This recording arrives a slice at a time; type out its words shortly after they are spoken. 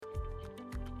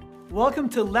Welcome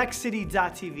to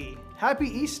LexCity.tv. Happy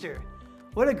Easter!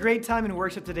 What a great time in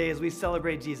worship today as we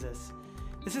celebrate Jesus.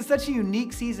 This is such a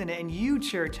unique season, and you,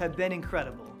 church, have been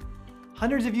incredible.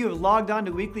 Hundreds of you have logged on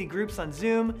to weekly groups on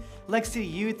Zoom. Lex City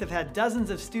Youth have had dozens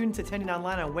of students attending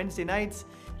online on Wednesday nights,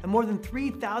 and more than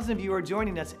 3,000 of you are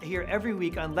joining us here every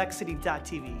week on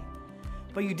LexCity.tv.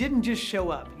 But you didn't just show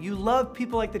up. You love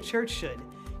people like the church should.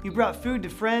 You brought food to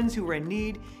friends who were in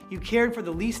need, you cared for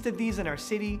the least of these in our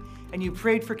city, and you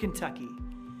prayed for Kentucky.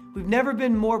 We've never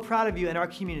been more proud of you in our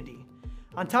community.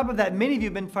 On top of that, many of you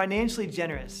have been financially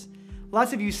generous.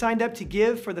 Lots of you signed up to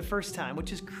give for the first time,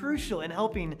 which is crucial in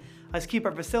helping us keep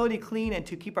our facility clean and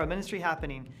to keep our ministry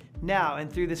happening now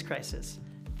and through this crisis.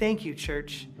 Thank you,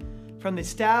 church. From the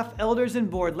staff, elders,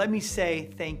 and board, let me say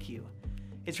thank you.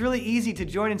 It's really easy to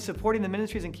join in supporting the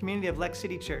ministries and community of Lex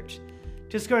City Church.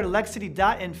 Just go to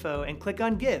lexcity.info and click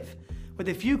on Give. With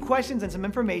a few questions and some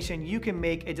information, you can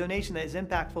make a donation that is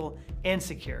impactful and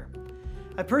secure.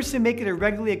 I personally make it a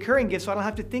regularly occurring gift so I don't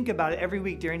have to think about it every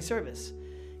week during service.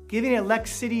 Giving at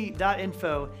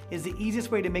lexcity.info is the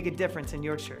easiest way to make a difference in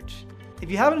your church. If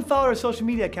you haven't followed our social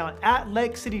media account at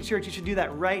Lex City Church, you should do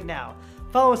that right now.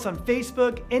 Follow us on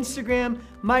Facebook, Instagram,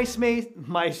 MySpace,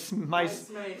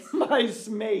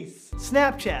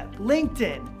 Snapchat,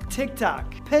 LinkedIn,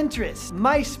 TikTok, Pinterest,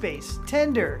 MySpace,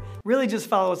 Tinder. Really just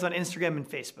follow us on Instagram and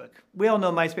Facebook. We all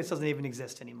know MySpace doesn't even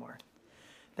exist anymore.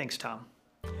 Thanks, Tom.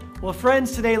 Well,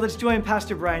 friends, today let's join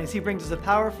Pastor Brian as he brings us a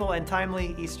powerful and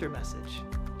timely Easter message.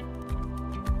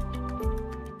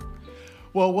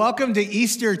 Well, welcome to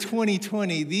Easter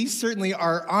 2020. These certainly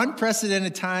are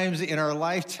unprecedented times in our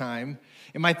lifetime.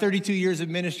 In my 32 years of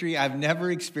ministry, I've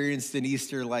never experienced an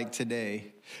Easter like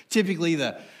today. Typically,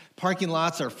 the parking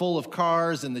lots are full of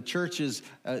cars and the church is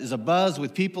abuzz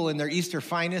with people in their Easter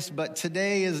finest, but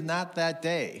today is not that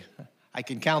day. I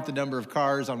can count the number of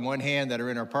cars on one hand that are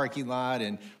in our parking lot,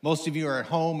 and most of you are at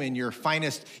home in your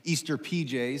finest Easter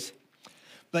PJs.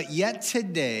 But yet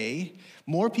today,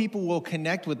 more people will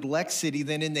connect with Lex City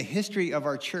than in the history of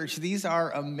our church. These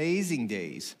are amazing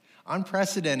days,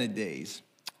 unprecedented days.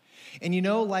 And you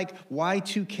know, like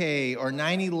Y2K or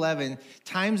 9/11,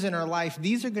 times in our life,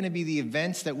 these are going to be the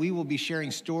events that we will be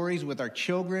sharing stories with our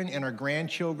children and our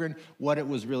grandchildren, what it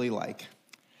was really like.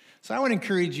 So I want to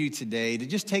encourage you today to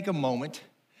just take a moment,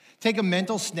 take a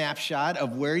mental snapshot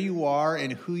of where you are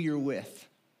and who you're with.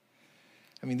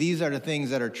 I mean, these are the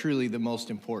things that are truly the most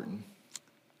important.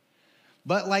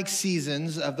 But like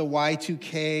seasons of the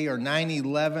Y2K or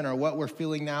 9/11 or what we're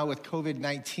feeling now with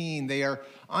COVID-19, they are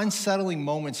unsettling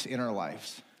moments in our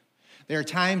lives. There are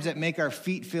times that make our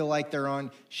feet feel like they're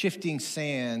on shifting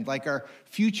sand, like our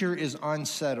future is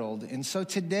unsettled. And so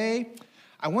today,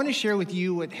 I want to share with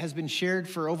you what has been shared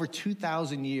for over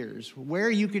 2,000 years, where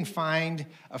you can find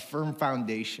a firm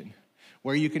foundation,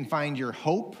 where you can find your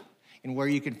hope, and where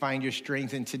you can find your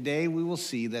strength. And today we will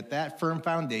see that that firm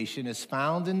foundation is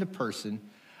found in the person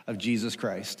of Jesus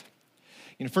Christ.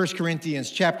 In 1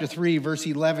 Corinthians chapter 3, verse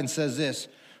 11 says this,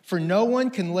 "For no one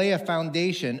can lay a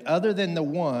foundation other than the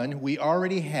one we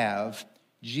already have,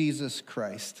 Jesus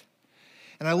Christ."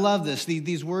 And I love this.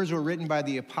 These words were written by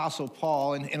the Apostle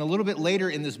Paul. And a little bit later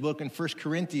in this book, in 1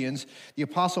 Corinthians, the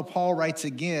Apostle Paul writes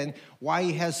again why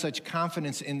he has such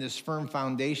confidence in this firm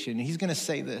foundation. And he's going to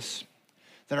say this,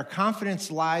 that our confidence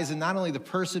lies in not only the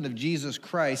person of Jesus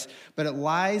Christ, but it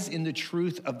lies in the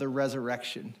truth of the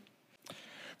resurrection.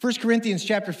 1 Corinthians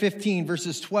chapter 15,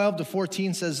 verses 12 to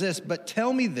 14 says this, "But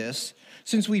tell me this,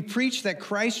 since we preach that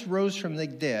Christ rose from the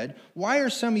dead, why are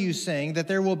some of you saying that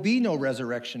there will be no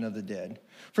resurrection of the dead?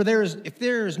 For if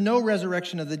there is no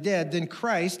resurrection of the dead, then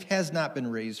Christ has not been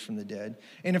raised from the dead.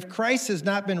 And if Christ has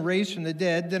not been raised from the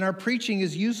dead, then our preaching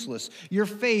is useless. Your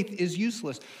faith is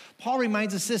useless." Paul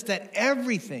reminds us this, that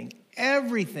everything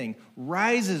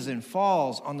rises and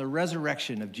falls on the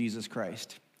resurrection of Jesus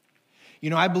Christ. You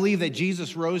know, I believe that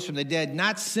Jesus rose from the dead,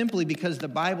 not simply because the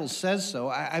Bible says so.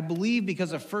 I believe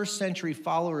because a first century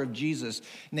follower of Jesus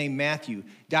named Matthew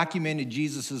documented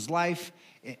Jesus' life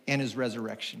and his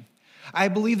resurrection. I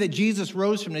believe that Jesus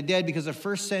rose from the dead because a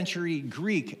first century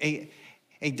Greek,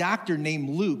 a doctor named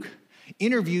Luke,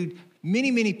 interviewed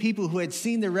many people who had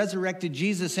seen the resurrected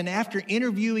Jesus, and after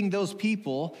interviewing those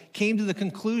people, came to the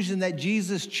conclusion that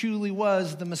Jesus truly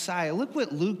was the Messiah. Look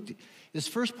what Luke, this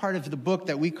first part of the book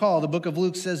that we call the book of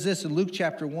Luke, says this in Luke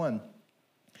chapter 1.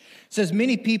 It says,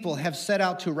 "Many people have set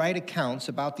out to write accounts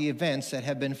about the events that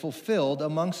have been fulfilled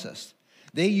amongst us.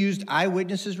 They used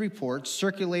eyewitnesses' reports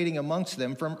circulating amongst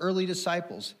them from early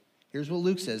disciples. Here's what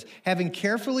Luke says. Having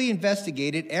carefully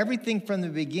investigated everything from the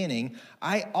beginning,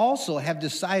 I also have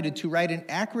decided to write an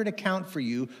accurate account for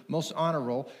you, most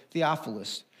honorable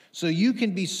Theophilus, so you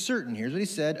can be certain, here's what he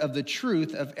said, of the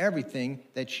truth of everything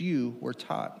that you were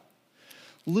taught.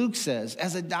 Luke says,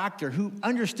 as a doctor who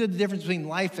understood the difference between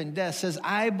life and death, says,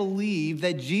 I believe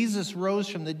that Jesus rose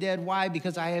from the dead. Why?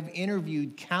 Because I have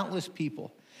interviewed countless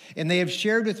people, and they have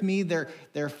shared with me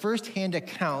their firsthand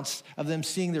accounts of them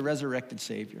seeing the resurrected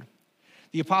Savior.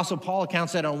 The Apostle Paul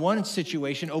accounts that on one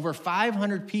situation, over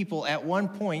 500 people at one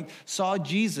point saw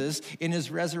Jesus in his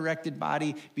resurrected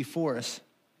body before us.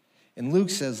 And Luke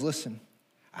says, listen,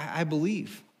 I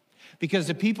believe. Because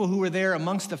the people who were there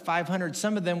amongst the 500,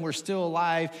 some of them were still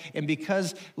alive. And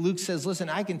because Luke says, listen,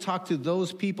 I can talk to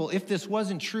those people. If this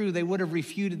wasn't true, they would have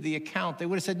refuted the account. They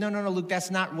would have said, no, Luke,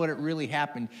 that's not what it really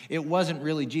happened. It wasn't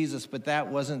really Jesus, but that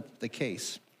wasn't the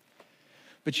case.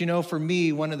 But you know, for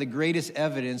me, one of the greatest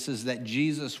evidences that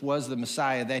Jesus was the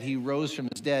Messiah, that he rose from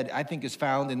his dead, I think is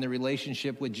found in the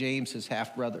relationship with James, his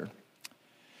half-brother.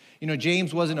 You know,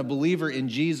 James wasn't a believer in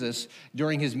Jesus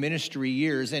during his ministry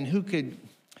years, and who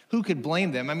could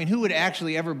blame them? I mean, who would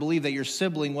actually ever believe that your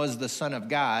sibling was the Son of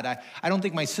God? I don't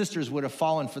think my sisters would have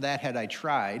fallen for that had I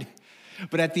tried.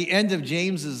 But at the end of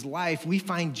James's life, we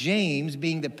find James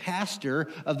being the pastor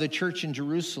of the church in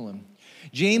Jerusalem.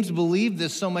 James believed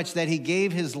this so much that he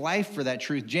gave his life for that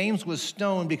truth. James was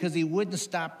stoned because he wouldn't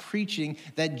stop preaching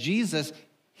that Jesus,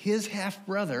 his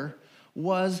half-brother,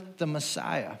 was the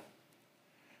Messiah.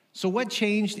 So what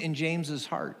changed in James's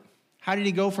heart? How did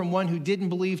he go from one who didn't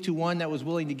believe to one that was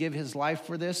willing to give his life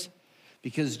for this?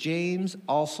 Because James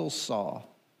also saw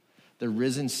the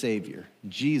risen Savior,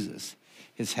 Jesus,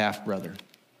 his half-brother.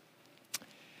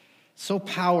 So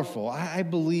powerful. I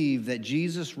believe that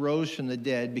Jesus rose from the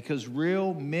dead because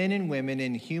real men and women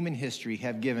in human history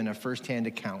have given a firsthand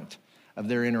account of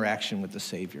their interaction with the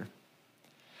Savior.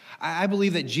 I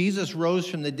believe that Jesus rose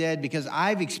from the dead because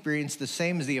I've experienced the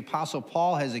same as the Apostle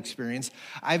Paul has experienced.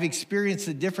 I've experienced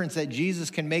the difference that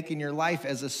Jesus can make in your life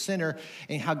as a sinner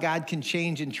and how God can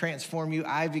change and transform you.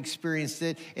 I've experienced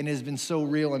it, and it has been so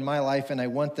real in my life, and I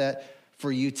want that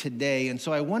for you today. And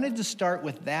so I wanted to start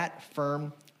with that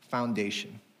firm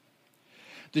foundation.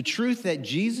 The truth that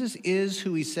Jesus is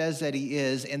who he says that he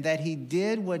is, and that he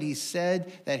did what he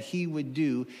said that he would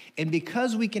do. And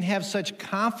because we can have such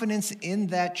confidence in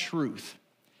that truth,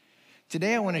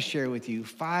 today I want to share with you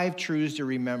 5 truths to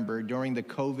remember during the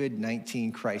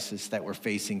COVID-19 crisis that we're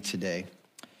facing today.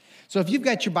 So if you've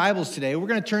got your Bibles today, we're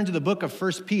going to turn to the book of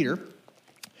 1 Peter.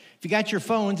 If you got your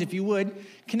phones, if you would,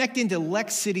 connect into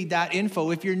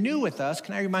lexcity.info. If you're new with us,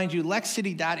 can I remind you,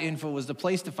 lexcity.info was the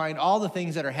place to find all the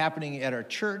things that are happening at our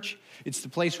church. It's the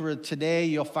place where today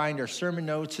you'll find our sermon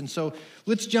notes. And so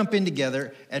let's jump in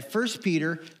together at 1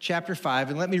 Peter chapter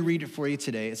 5, and let me read it for you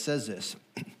today. It says this.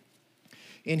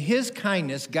 In his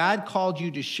kindness, God called you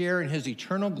to share in his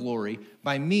eternal glory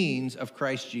by means of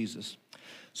Christ Jesus,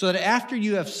 so that after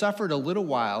you have suffered a little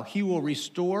while, he will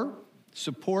restore,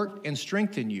 support, and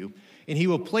strengthen you, and he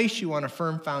will place you on a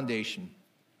firm foundation.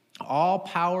 All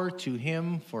power to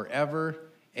him forever.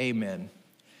 Amen.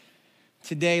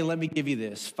 Today, let me give you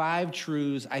this. 5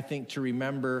 truths, I think, to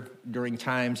remember during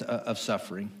times of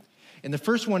suffering. And the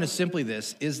first one is simply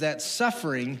this, is that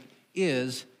suffering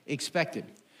is expected.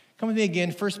 Come with me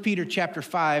again, 1 Peter chapter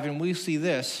 5, and we see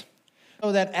this.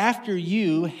 So that after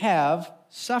you have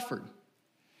suffered.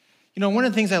 You know, one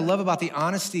of the things I love about the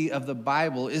honesty of the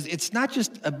Bible is it's not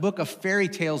just a book of fairy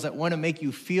tales that want to make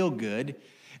you feel good.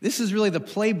 This is really the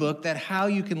playbook that how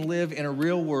you can live in a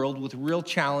real world with real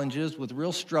challenges, with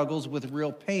real struggles, with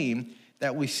real pain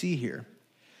that we see here.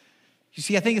 You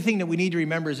see, I think the thing that we need to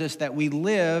remember is this, that we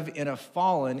live in a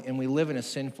fallen and we live in a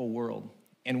sinful world.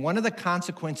 And one of the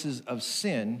consequences of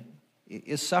sin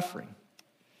is suffering.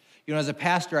 You know, as a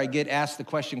pastor, I get asked the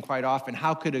question quite often,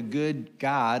 how could a good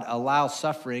God allow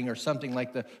suffering or something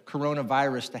like the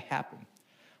coronavirus to happen?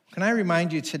 Can I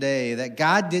remind you today that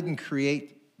God didn't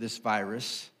create this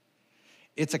virus?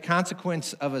 It's a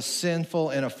consequence of a sinful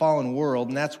and a fallen world,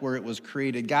 and that's where it was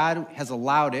created. God has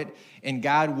allowed it, and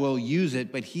God will use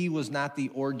it, but he was not the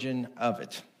origin of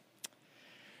it.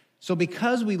 So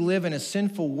because we live in a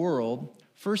sinful world,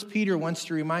 1 Peter wants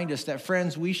to remind us that,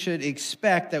 friends, we should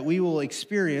expect that we will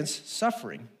experience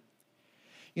suffering.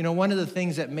 You know, one of the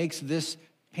things that makes this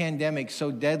pandemic so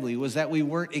deadly was that we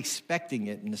weren't expecting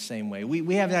it in the same way.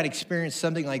 We have not experienced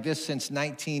something like this since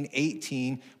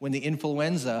 1918 when the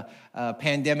influenza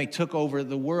pandemic took over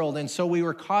the world. And so we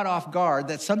were caught off guard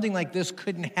that something like this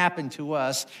couldn't happen to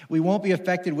us. We won't be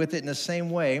affected with it in the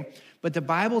same way. But the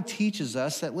Bible teaches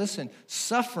us that, listen,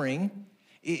 suffering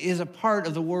is a part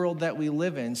of the world that we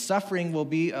live in. Suffering will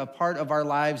be a part of our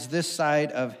lives this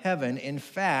side of heaven. In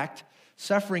fact,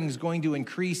 suffering is going to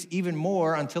increase even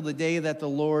more until the day that the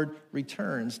Lord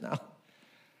returns. Now,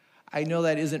 I know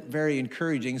that isn't very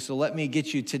encouraging, so let me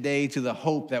get you today to the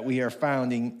hope that we are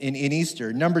finding in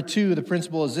Easter. Number 2, the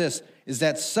principle is this, is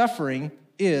that suffering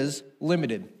is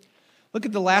limited. Look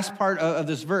at the last part of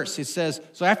this verse. It says,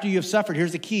 so after you have suffered,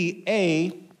 here's the key,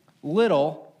 a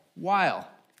little while.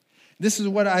 This is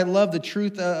what I love, the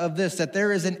truth of this, that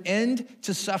there is an end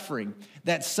to suffering,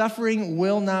 that suffering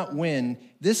will not win.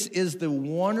 This is the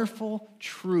wonderful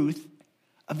truth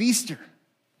of Easter.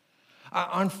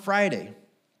 On Friday,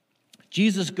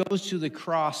 Jesus goes to the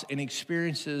cross and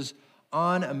experiences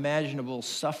unimaginable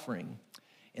suffering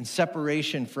and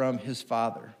separation from his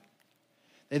Father.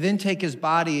 They then take his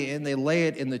body and they lay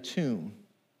it in the tomb.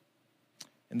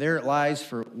 And there it lies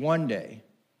for 1 day,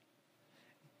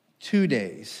 2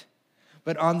 days.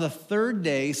 But on the 3rd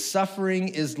day, suffering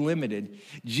is limited.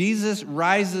 Jesus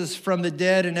rises from the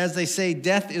dead, and as they say,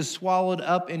 death is swallowed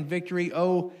up in victory.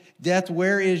 Oh, death,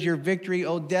 where is your victory?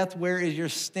 Oh, death, where is your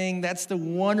sting? That's the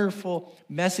wonderful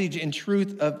message and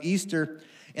truth of Easter.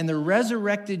 And the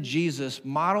resurrected Jesus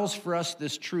models for us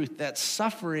this truth, that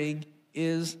suffering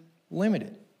is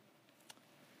limited.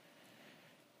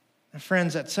 And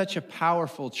friends, that's such a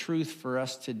powerful truth for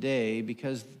us today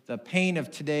because the pain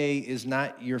of today is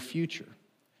not your future.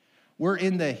 We're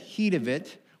in the heat of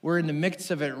it. We're in the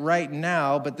midst of it right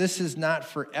now, but this is not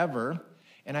forever.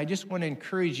 And I just want to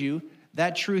encourage you,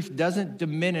 that truth doesn't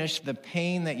diminish the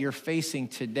pain that you're facing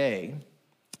today.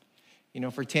 You know,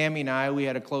 for Tammy and I, we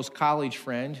had a close college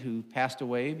friend who passed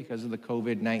away because of the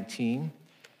COVID-19.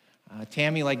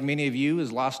 Tammy, like many of you,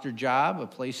 has lost her job, a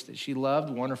place that she loved,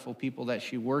 wonderful people that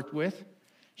she worked with.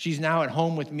 She's now at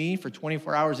home with me for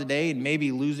 24 hours a day and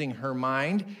maybe losing her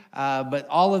mind. But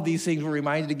all of these things, we're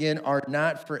reminded again, are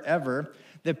not forever.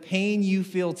 The pain you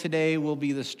feel today will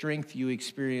be the strength you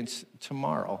experience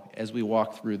tomorrow as we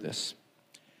walk through this.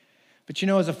 But you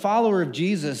know, as a follower of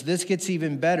Jesus, this gets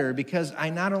even better because I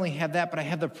not only have that, but I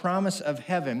have the promise of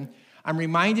heaven. I'm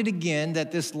reminded again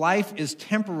that this life is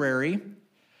temporary,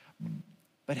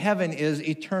 but heaven is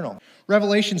eternal.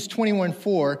 Revelations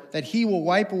 21:4, that he will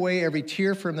wipe away every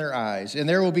tear from their eyes, and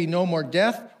there will be no more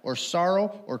death or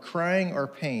sorrow or crying or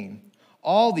pain.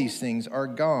 All these things are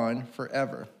gone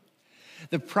forever.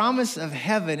 The promise of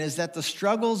heaven is that the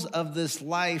struggles of this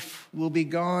life will be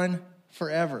gone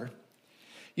forever.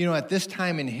 You know, at this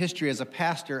time in history as a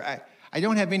pastor, I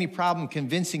don't have any problem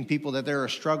convincing people that there are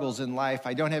struggles in life.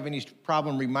 I don't have any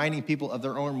problem reminding people of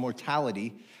their own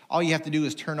mortality. All you have to do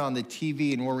is turn on the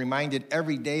TV, and we're reminded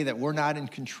every day that we're not in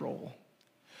control.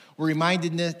 We're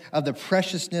reminded of the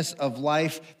preciousness of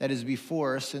life that is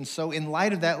before us. And so in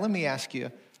light of that, let me ask you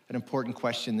an important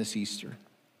question this Easter.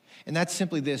 And that's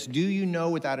simply this: do you know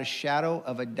without a shadow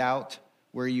of a doubt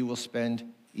where you will spend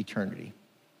eternity?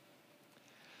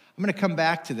 I'm going to come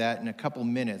back to that in a couple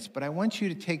minutes, but I want you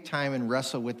to take time and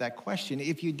wrestle with that question.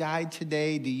 If you died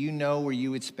today, do you know where you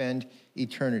would spend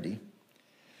eternity?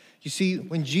 You see,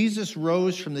 when Jesus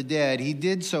rose from the dead, he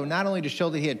did so not only to show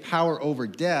that he had power over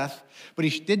death, but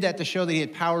he did that to show that he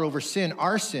had power over sin,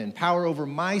 our sin, power over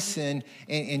my sin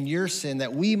and your sin,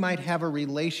 that we might have a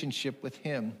relationship with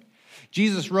him.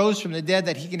 Jesus rose from the dead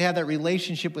that he can have that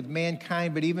relationship with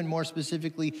mankind, but even more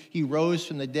specifically, he rose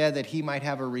from the dead that he might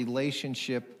have a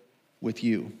relationship with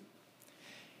you.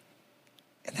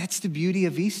 And that's the beauty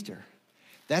of Easter.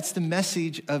 That's the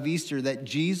message of Easter, that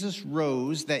Jesus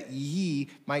rose that ye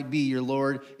might be your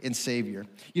Lord and Savior.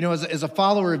 You know, as a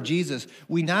follower of Jesus,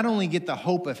 we not only get the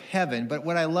hope of heaven, but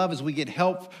what I love is we get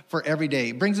help for every day.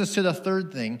 It brings us to the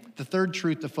third thing, the third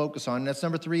truth to focus on, and that's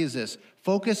number 3 is this: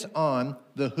 focus on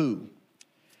the who.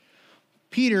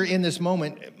 Peter, in this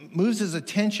moment, moves his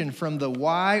attention from the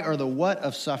why or the what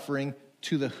of suffering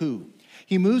to the who.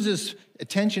 He moves his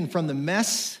attention from the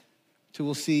mess to,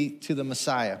 we'll see, to the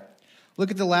Messiah. Look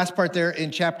at the last part there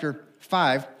in chapter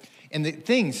 5. And the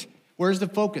things, where's the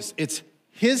focus? It's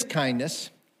his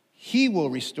kindness, he will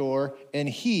restore, and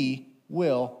he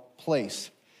will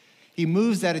place. He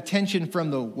moves that attention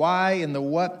from the why and the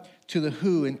what to the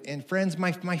who. And friends,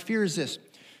 my fear is this: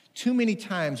 too many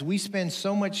times we spend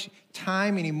so much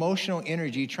time and emotional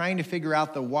energy trying to figure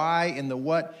out the why and the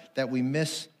what that we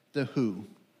miss the who.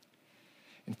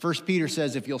 And 1 Peter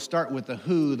says if you'll start with the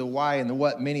who, the why, and the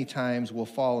what, many times will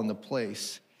fall into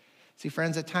place. See,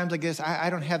 friends, at times like this, I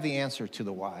don't have the answer to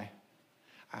the why.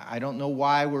 I don't know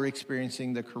why we're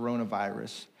experiencing the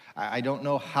coronavirus. I don't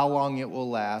know how long it will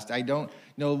last. I don't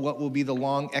know what will be the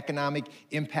long economic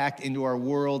impact into our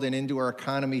world and into our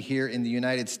economy here in the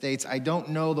United States. I don't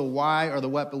know the why or the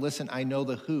what, but listen, I know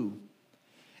the who,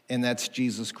 and that's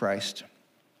Jesus Christ.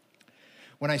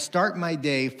 When I start my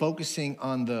day focusing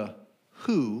on the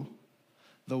who,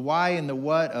 the why and the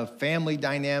what of family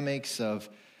dynamics, of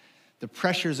the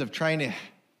pressures of trying to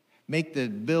make the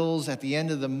bills at the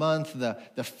end of the month,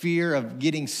 the fear of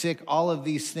getting sick, all of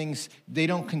these things, they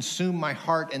don't consume my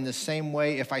heart in the same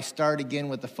way if I start again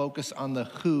with the focus on the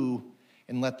who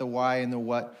and let the why and the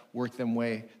what work their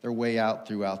way out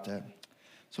throughout that.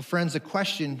 So friends, the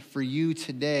question for you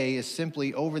today is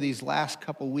simply, over these last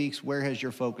couple weeks, where has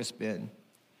your focus been?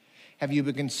 Have you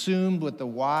been consumed with the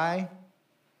why,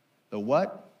 the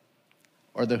what,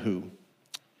 or the who?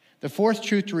 The fourth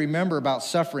truth to remember about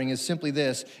suffering is simply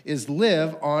this, is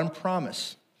live on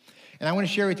promise. And I want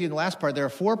to share with you in the last part, there are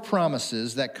 4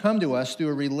 promises that come to us through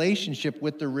a relationship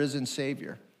with the risen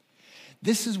Savior.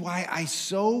 This is why I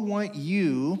so want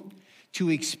you to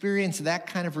experience that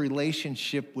kind of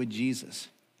relationship with Jesus.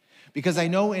 Because I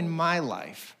know in my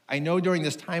life, I know during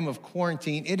this time of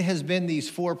quarantine, it has been these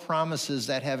 4 promises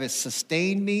that have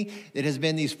sustained me. It has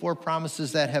been these 4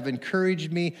 promises that have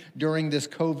encouraged me during this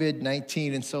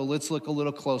COVID-19. And so let's look a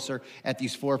little closer at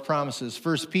these 4 promises.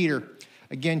 1 Peter,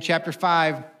 again, chapter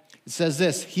 5, it says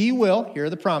this, He will, here are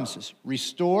the promises,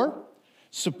 restore,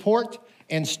 support,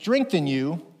 and strengthen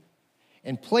you,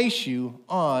 and place you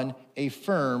on a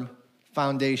firm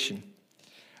foundation.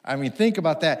 I mean, think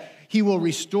about that. He will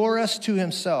restore us to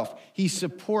himself. He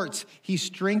supports, he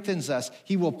strengthens us.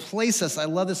 He will place us, I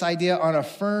love this idea, on a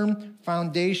firm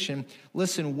foundation.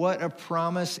 Listen, what a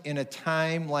promise in a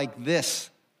time like this.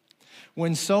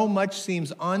 When so much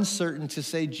seems uncertain, to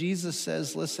say, Jesus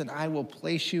says, listen, I will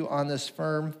place you on this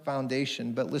firm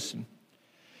foundation. But listen,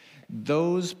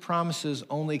 those promises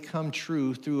only come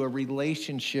true through a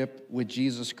relationship with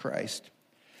Jesus Christ.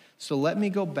 So let me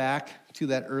go back to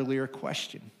that earlier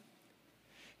question.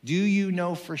 Do you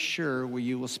know for sure where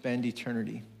you will spend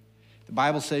eternity? The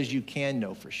Bible says you can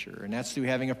know for sure, and that's through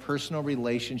having a personal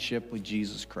relationship with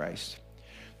Jesus Christ.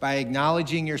 By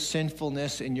acknowledging your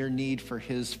sinfulness and your need for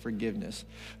his forgiveness.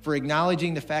 For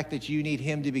acknowledging the fact that you need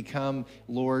him to become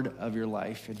Lord of your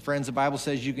life. And friends, the Bible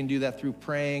says you can do that through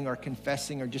praying or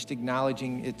confessing or just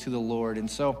acknowledging it to the Lord. And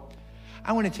so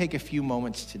I want to take a few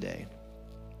moments today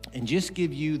and just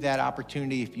give you that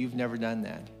opportunity, if you've never done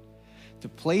that, to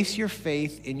place your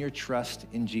faith and your trust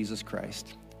in Jesus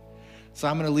Christ. So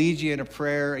I'm going to lead you in a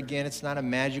prayer. Again, it's not a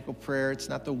magical prayer. It's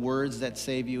not the words that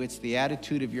save you. It's the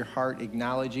attitude of your heart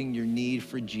acknowledging your need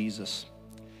for Jesus.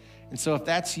 And so if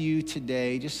that's you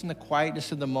today, just in the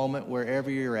quietness of the moment, wherever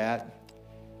you're at,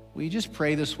 will you just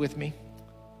pray this with me?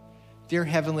 Dear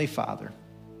Heavenly Father,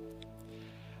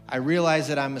 I realize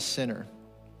that I'm a sinner,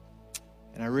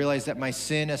 and I realize that my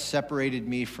sin has separated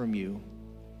me from you.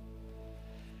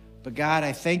 But God,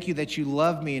 I thank you that you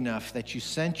love me enough that you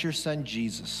sent your son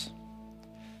Jesus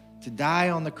to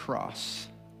die on the cross,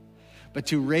 but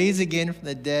to raise again from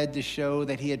the dead to show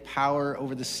that he had power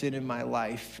over the sin in my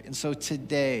life. And so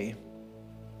today,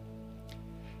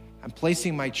 I'm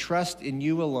placing my trust in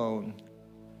you alone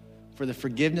for the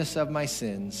forgiveness of my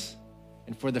sins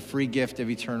and for the free gift of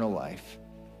eternal life.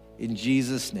 In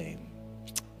Jesus' name,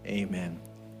 amen.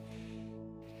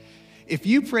 If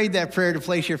you prayed that prayer to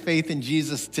place your faith in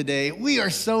Jesus today, we are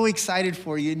so excited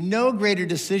for you. No greater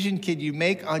decision could you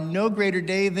make on no greater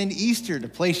day than Easter to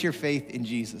place your faith in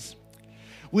Jesus.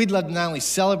 We'd love to not only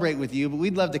celebrate with you, but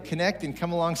we'd love to connect and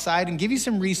come alongside and give you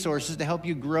some resources to help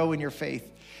you grow in your faith.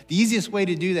 The easiest way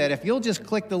to do that, if you'll just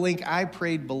click the link I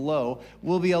prayed below,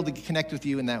 we'll be able to connect with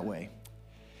you in that way.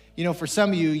 You know, for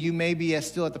some of you, you may be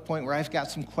still at the point where I've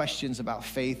got some questions about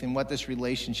faith and what this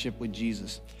relationship with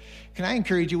Jesus. Can I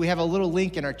encourage you, we have a little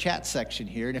link in our chat section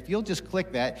here, and if you'll just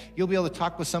click that, you'll be able to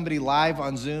talk with somebody live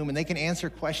on Zoom, and they can answer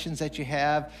questions that you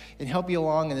have and help you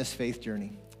along in this faith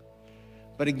journey.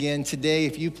 But again, today,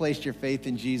 if you placed your faith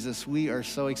in Jesus, we are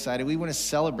so excited. We want to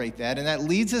celebrate that, and that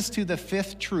leads us to the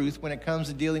 5th truth when it comes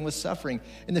to dealing with suffering.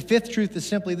 And the 5th truth is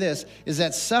simply this, is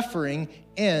that suffering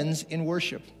ends in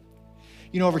worship.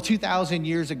 You know, over 2,000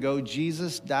 years ago,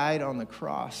 Jesus died on the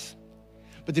cross.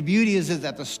 But the beauty is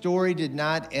that the story did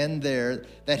not end there,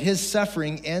 that his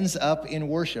suffering ends up in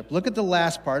worship. Look at the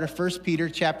last part of 1 Peter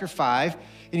chapter 5,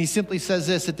 and he simply says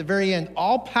this at the very end,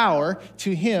 all power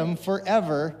to him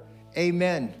forever,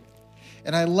 amen.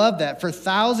 And I love that. For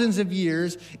thousands of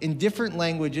years, in different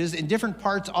languages, in different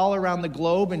parts all around the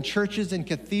globe, in churches and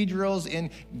cathedrals, in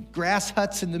grass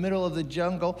huts in the middle of the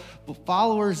jungle,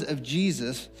 followers of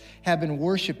Jesus have been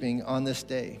worshiping on this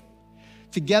day.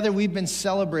 Together, we've been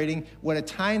celebrating what a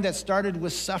time that started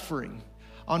with suffering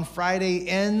on Friday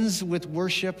ends with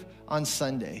worship on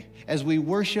Sunday, as we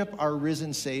worship our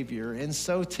risen Savior. And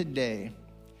so today,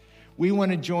 we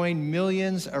want to join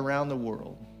millions around the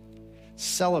world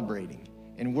celebrating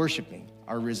and worshiping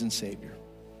our risen Savior.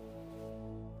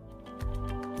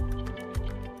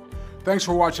 Thanks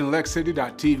for watching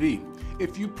LexCity.tv.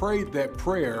 If you prayed that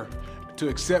prayer to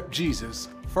accept Jesus,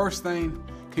 first thing,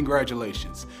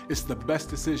 congratulations. It's the best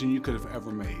decision you could have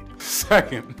ever made.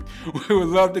 Second, we would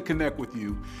love to connect with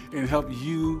you and help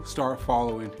you start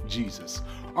following Jesus.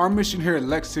 Our mission here at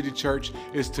Lex City Church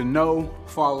is to know,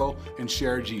 follow, and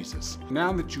share Jesus.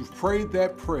 Now that you've prayed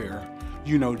that prayer,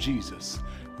 you know Jesus.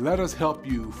 Let us help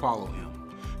you follow him.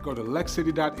 Go to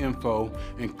lexcity.info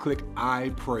and click I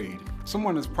prayed.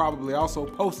 Someone has probably also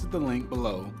posted the link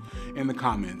below in the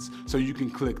comments, so you can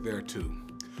click there too.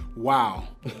 Wow,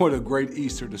 what a great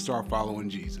Easter to start following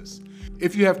Jesus.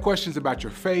 If you have questions about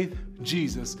your faith,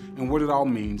 Jesus, and what it all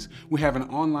means, we have an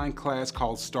online class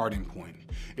called Starting Point.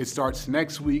 It starts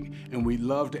next week, and we'd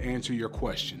love to answer your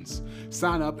questions.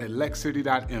 Sign up at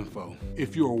lexcity.info.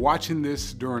 If you are watching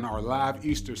this during our live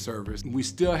Easter service, we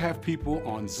still have people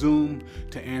on Zoom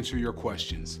to answer your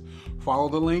questions. Follow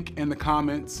the link in the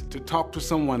comments to talk to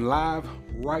someone live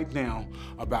right now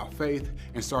about faith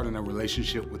and starting a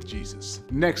relationship with Jesus.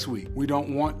 Next week, we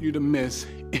don't want you to miss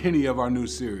any of our new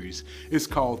series. It's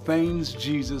called Things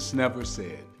Jesus Never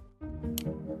Said.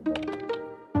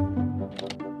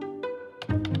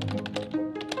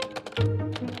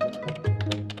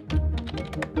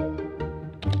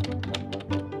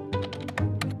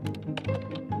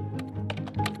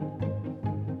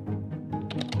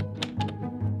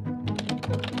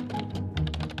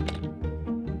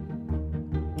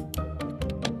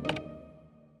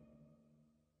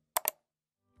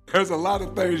 There's a lot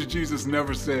of things Jesus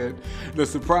never said that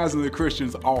surprisingly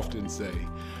Christians often say.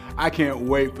 I can't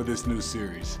wait for this new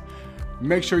series.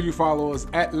 Make sure you follow us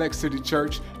at Lex City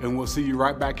Church, and we'll see you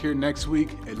right back here next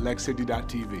week at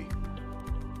lexcity.tv.